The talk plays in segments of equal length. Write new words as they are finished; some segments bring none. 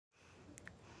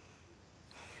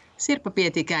Sirpa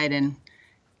Pietikäinen,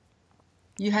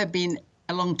 you have been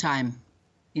a long time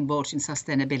involved in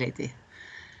sustainability.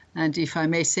 And if I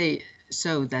may say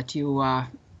so, that you are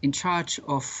in charge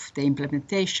of the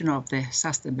implementation of the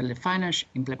sustainable finance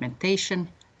implementation,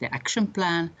 the action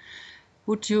plan.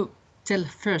 Would you tell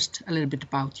first a little bit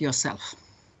about yourself?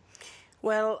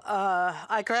 Well,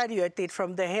 I graduated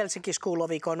from the Helsinki School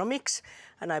of Economics,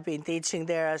 and I've been teaching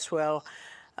there as well,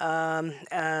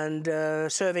 and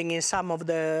serving in some of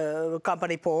the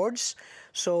company boards.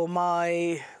 So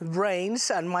my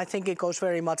brains and my thinking goes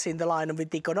very much in the line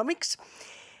with economics.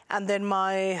 And then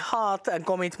my heart and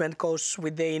commitment goes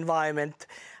with the environment.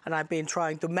 And I've been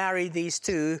trying to marry these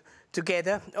two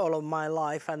together all of my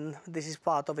life, and this is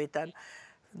part of it. And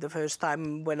the first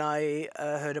time when I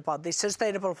heard about this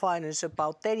sustainable finance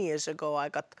about 10 years ago, I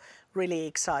got really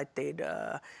excited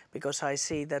because I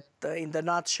see that in the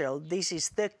nutshell, this is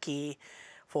the key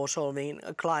for solving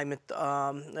climate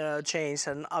change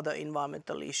and other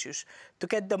environmental issues, to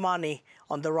get the money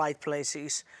on the right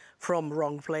places from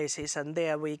wrong places. And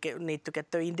there we need to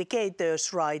get the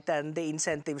indicators right and the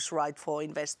incentives right for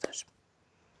investors.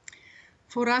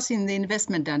 For us in the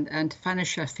investment and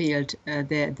financial field,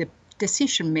 the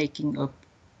decision-making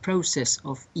process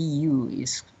of EU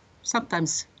is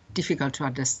sometimes difficult to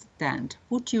understand.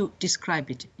 Would you describe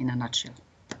it in a nutshell?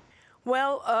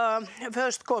 Well,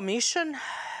 first Commission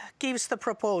gives the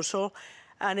proposal,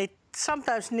 and it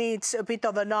sometimes needs a bit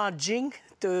of a nudging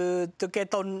to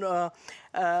get on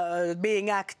being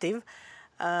active.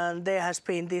 And there has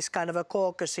been this kind of a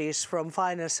caucuses from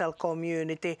financial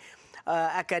community,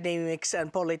 academics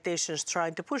and politicians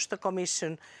trying to push the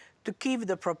Commission to give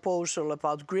the proposal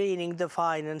about greening the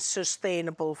finance,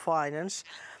 sustainable finance.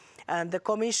 And the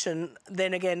Commission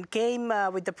then again came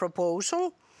with the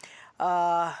proposal.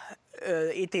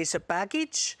 It is a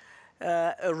package,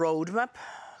 a roadmap.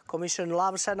 Commission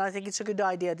loves, and I think it's a good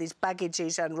idea, these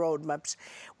packages and roadmaps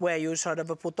where you sort of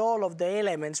put all of the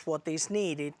elements what is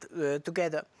needed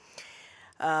together.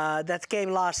 That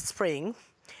came last spring.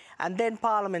 And then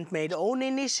Parliament made own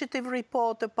initiative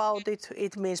report about it.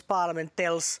 It means Parliament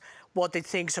tells what it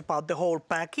thinks about the whole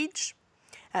package.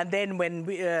 And then when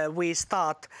we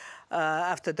start,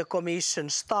 after the Commission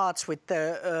starts with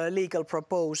the legal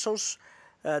proposals,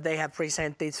 they have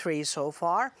presented 3 so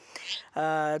far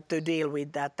to deal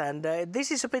with that. And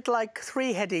this is a bit like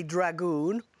three-headed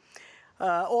dragoon,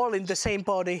 all in the same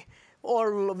body,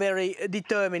 all very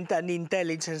determined and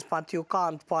intelligent, but you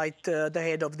can't bite the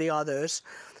head of the others.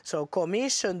 So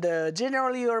Commission, the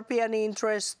general European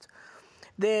interest,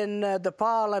 then the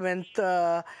Parliament,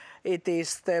 it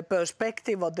is the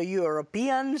perspective of the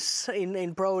Europeans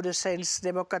in broader sense,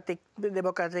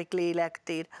 democratically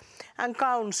elected, and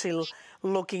Council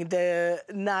looking the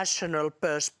national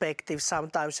perspective,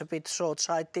 sometimes a bit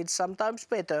short-sighted, sometimes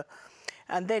better.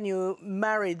 And then you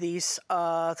marry these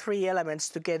 3 elements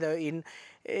together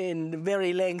in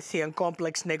very lengthy and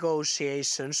complex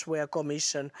negotiations where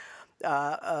Commission,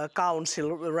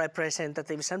 Council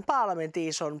representatives and Parliament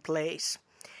is on place.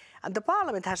 And the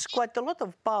Parliament has quite a lot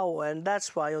of power, and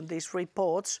that's why on these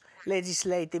reports,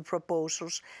 legislative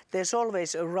proposals, there's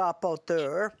always a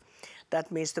rapporteur.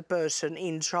 That means the person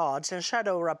in charge, and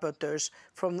shadow rapporteurs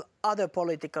from other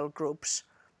political groups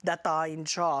that are in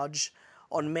charge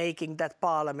on making that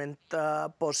Parliament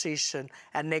position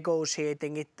and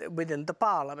negotiating it within the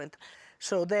Parliament.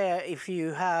 So there, if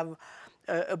you have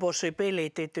a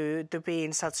possibility to be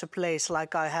in such a place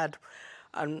like I had,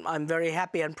 and I'm very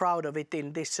happy and proud of it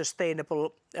in this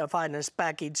sustainable finance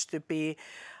package, to be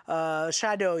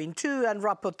shadow in 2 and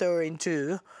rapporteur in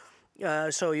 2.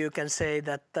 So you can say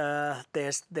that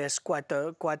there's quite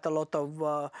a lot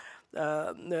of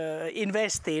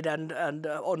invested and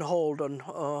on hold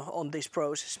on this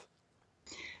process.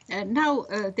 Now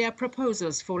there are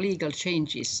proposals for legal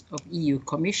changes of EU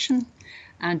Commission,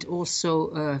 and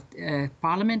also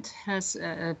Parliament has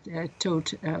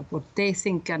told what they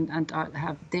think and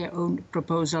have their own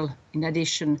proposal in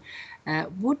addition.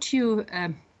 Would you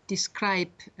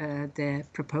describe the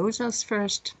proposals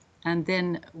first, and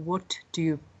then what do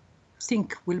you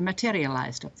think will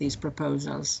materialize of these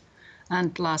proposals?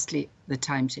 And lastly, the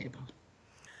timetable.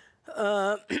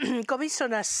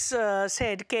 Commission, as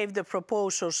said, gave the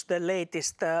proposals, the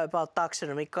latest about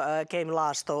taxonomy came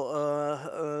last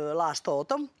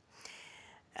autumn.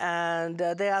 And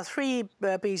there are 3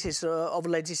 pieces of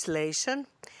legislation.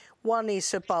 One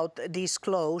is about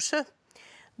disclosure.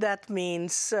 That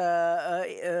means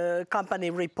company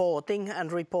reporting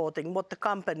and reporting what the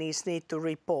companies need to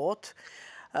report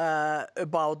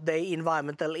about the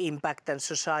environmental impact and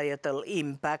societal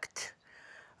impact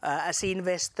as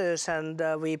investors, and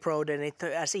we broaden it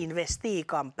as investee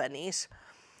companies.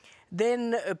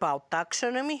 Then about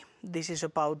taxonomy, this is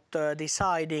about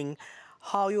deciding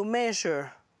how you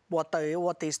measure what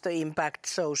is the impact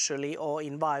socially or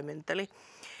environmentally.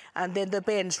 And then the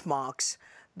benchmarks,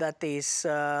 that is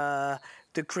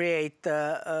to create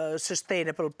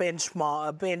sustainable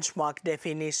benchmark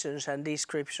definitions and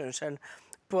descriptions and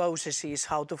processes,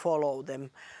 how to follow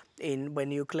them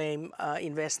when you claim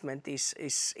investment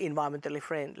is environmentally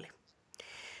friendly.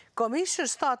 Commission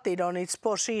started on its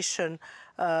position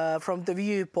from the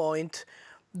viewpoint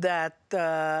that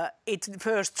it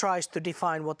first tries to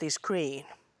define what is green.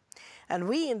 And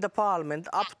we in the Parliament,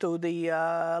 up to the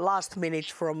last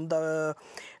minute from the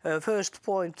first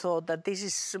point, thought that this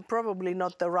is probably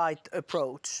not the right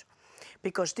approach,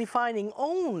 because defining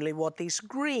only what is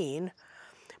green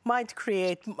might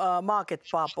create market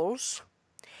bubbles.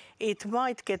 It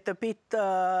might get a bit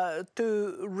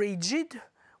too rigid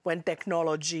when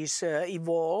technologies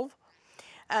evolve.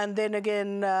 And then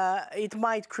again, it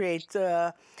might create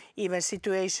even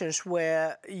situations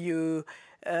where you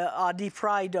are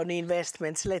deprived on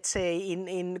investments, let's say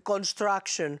in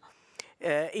construction,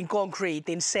 in concrete,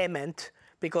 in cement,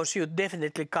 because you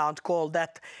definitely can't call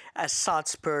that as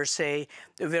such per se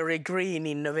a very green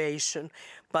innovation.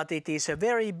 But it is a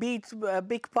very big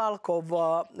bulk of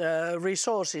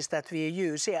resources that we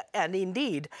use. And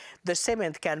indeed, the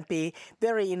cement can be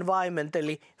very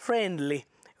environmentally friendly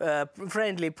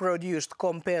produced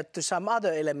compared to some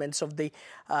other elements of the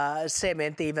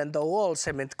cement, even though all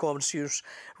cement consumes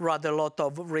rather a lot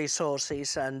of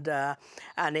resources and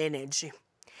energy.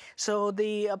 So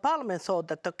the Parliament thought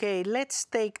that, okay, let's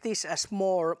take this as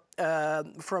more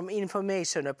from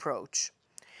information approach.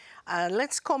 And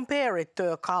let's compare it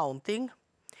to accounting.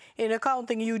 In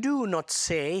accounting, you do not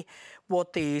say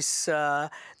what is the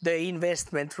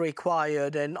investment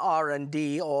required in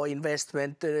R&D or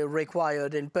investment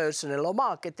required in personnel or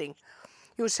marketing.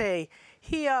 You say,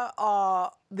 here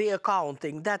are the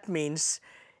accounting. That means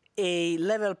a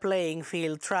level playing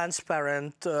field,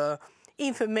 transparent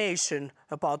information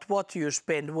about what you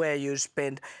spend, where you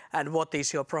spend, and what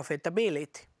is your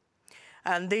profitability.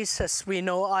 And this, as we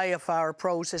know, IFR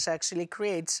process actually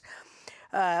creates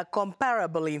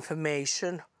comparable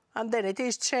information, and then it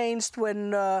is changed when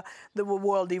the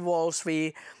world evolves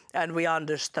and we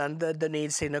understand the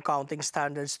needs in accounting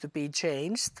standards to be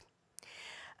changed.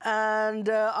 And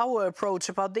our approach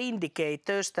about the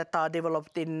indicators that are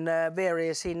developed in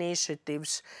various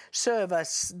initiatives serve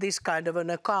as this kind of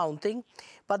an accounting,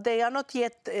 but they are not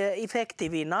yet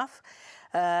effective enough.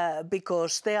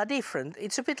 Because they are different.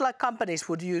 It's a bit like companies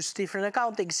would use different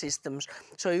accounting systems,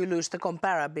 so you lose the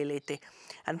comparability.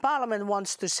 And Parliament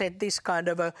wants to set this kind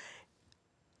of a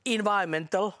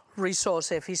environmental,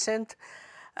 resource efficient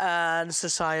and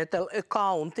societal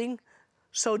accounting,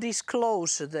 so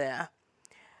disclosure there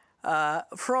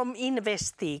from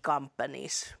investee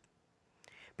companies.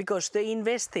 Because the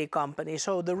investee company,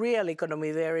 so the real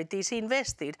economy where it is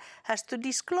invested, has to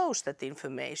disclose that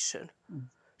information.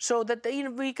 So that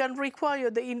we can require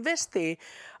the investee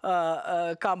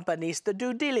companies the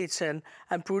due diligence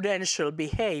and prudential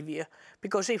behavior.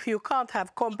 Because if you can't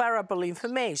have comparable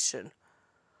information,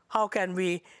 how can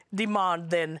we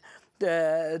demand then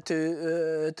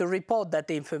to report that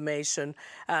information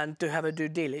and to have a due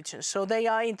diligence? So they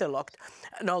are interlocked,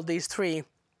 and all these three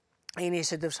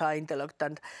initiatives are interlocked.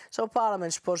 And so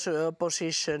Parliament's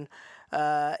position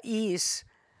is,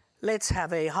 let's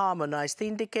have a harmonized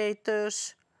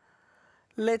indicators.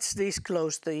 Let's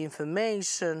disclose the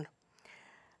information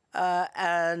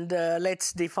and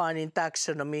let's define in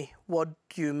taxonomy what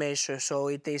you measure. So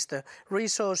it is the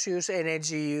resource use,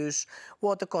 energy use,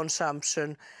 water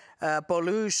consumption,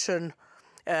 pollution,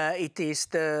 it is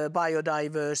the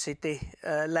biodiversity,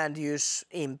 land use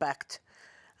impact.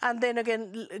 And then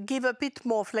again, give a bit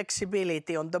more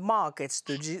flexibility on the markets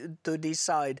to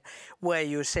decide where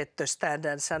you set the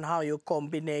standards and how you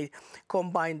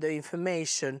combine the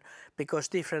information, because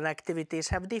different activities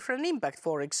have different impact,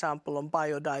 for example, on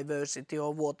biodiversity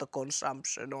or water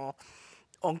consumption or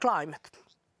on climate.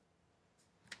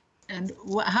 And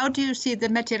how do you see the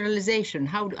materialization?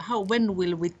 When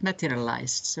will it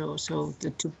materialize so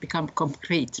to become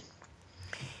concrete?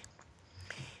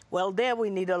 Well, there we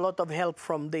need a lot of help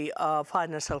from the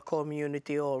financial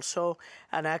community also.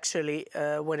 And actually,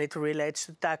 when it relates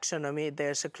to taxonomy,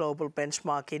 there's a global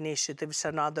benchmark initiatives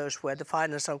and others where the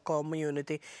financial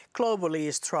community globally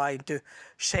is trying to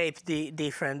shape the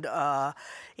different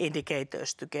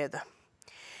indicators together.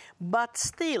 But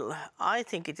still, I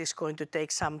think it is going to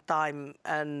take some time,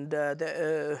 and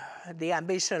the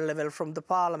ambition level from the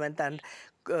Parliament and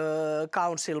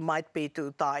Council might be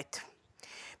too tight.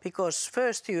 Because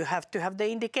first you have to have the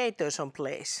indicators in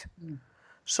place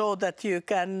so that you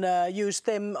can use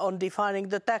them on defining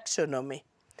the taxonomy.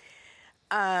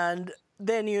 And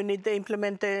then you need the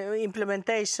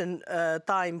implementation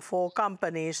time for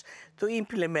companies to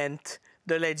implement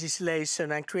the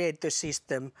legislation and create the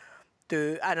system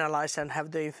to analyze and have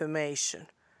the information.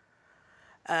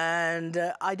 And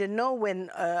I don't know when,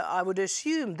 I would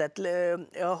assume that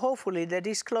hopefully the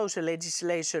disclosure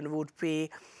legislation would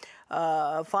be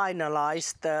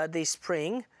finalized this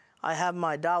spring. I have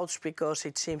my doubts because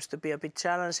it seems to be a bit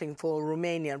challenging for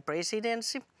Romanian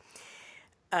presidency.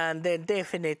 And then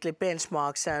definitely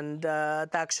benchmarks and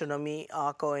taxonomy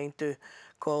are going to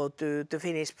go to the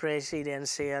Finnish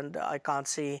presidency, and I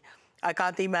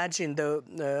can't imagine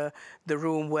the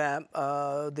room where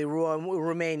the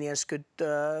Romanians could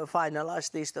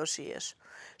finalize these dossiers.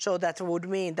 So that would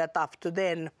mean that up to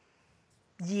then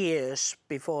years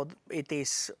before it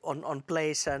is on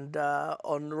place and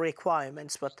on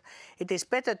requirements, but it is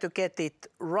better to get it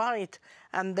right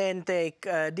and then take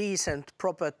a decent,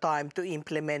 proper time to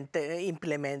implement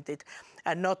it,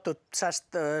 and not to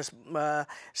just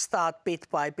start bit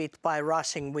by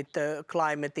rushing with the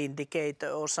climate indicator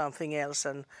or something else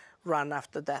and run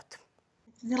after that.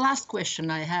 The last question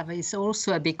I have is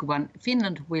also a big one.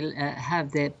 Finland will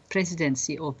have the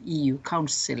presidency of EU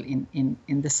Council in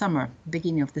the summer,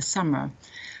 beginning of the summer.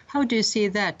 How do you see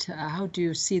that? How do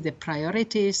you see the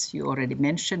priorities? You already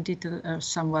mentioned it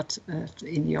somewhat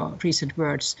in your recent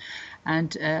words.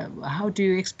 And how do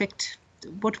you expect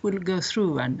what will go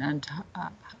through and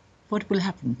what will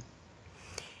happen?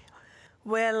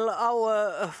 Well,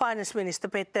 our Finance Minister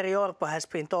Petteri Orpo has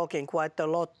been talking quite a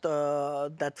lot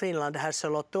that Finland has a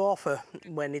lot to offer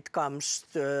when it comes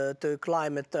to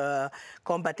climate,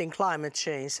 combating climate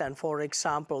change, and for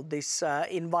example this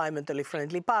environmentally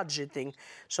friendly budgeting.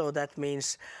 So that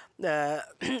means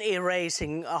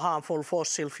erasing harmful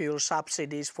fossil fuel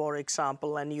subsidies, for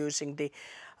example, and using the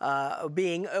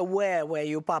being aware where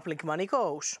your public money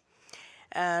goes.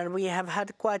 And we have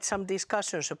had quite some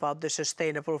discussions about the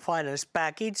sustainable finance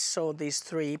package, so these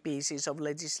 3 pieces of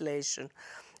legislation,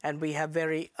 and we have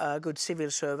very good civil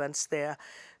servants there.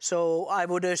 So I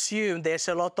would assume there's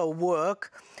a lot of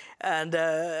work and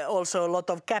also a lot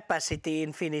of capacity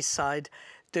in Finnish side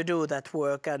to do that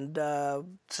work. And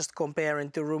just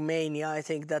comparing to Romania, I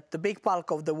think that the big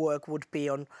bulk of the work would be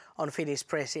on Finnish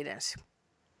presidency.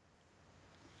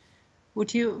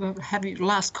 Would you have your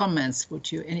last comments? Would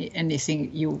you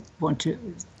anything you want to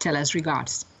tell as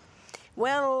regards?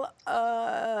 Well,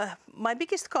 my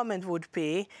biggest comment would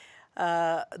be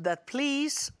that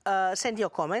please send your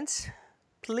comments.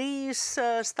 Please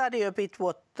study a bit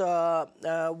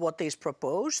what is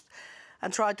proposed,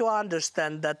 and try to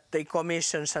understand that the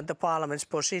Commission's and the Parliament's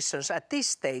positions at this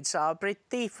stage are pretty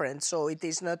different. So it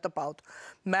is not about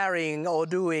marrying or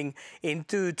doing in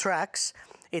 2 tracks.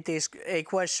 It is a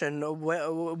question of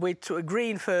which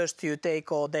green first you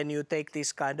take, or then you take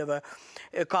this kind of a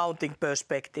accounting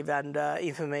perspective and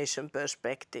information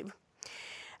perspective.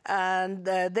 And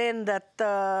then that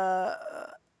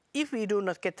if we do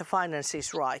not get the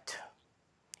finances right,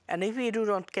 and if we do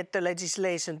not get the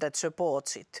legislation that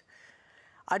supports it,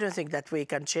 I don't think that we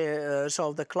can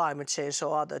solve the climate change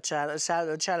or other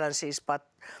challenges, but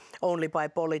only by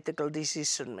political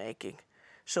decision making.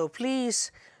 So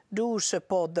please do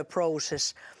support the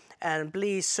process, and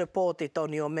please support it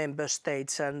on your member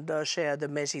states, and share the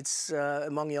message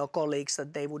among your colleagues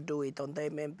that they would do it on their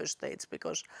member states,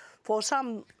 because for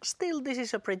some still this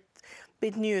is a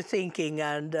bit new thinking,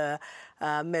 and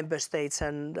member states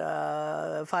and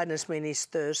finance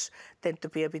ministers tend to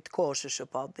be a bit cautious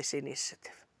about this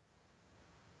initiative.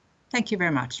 Thank you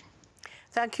very much.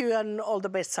 Thank you, and all the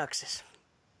best success.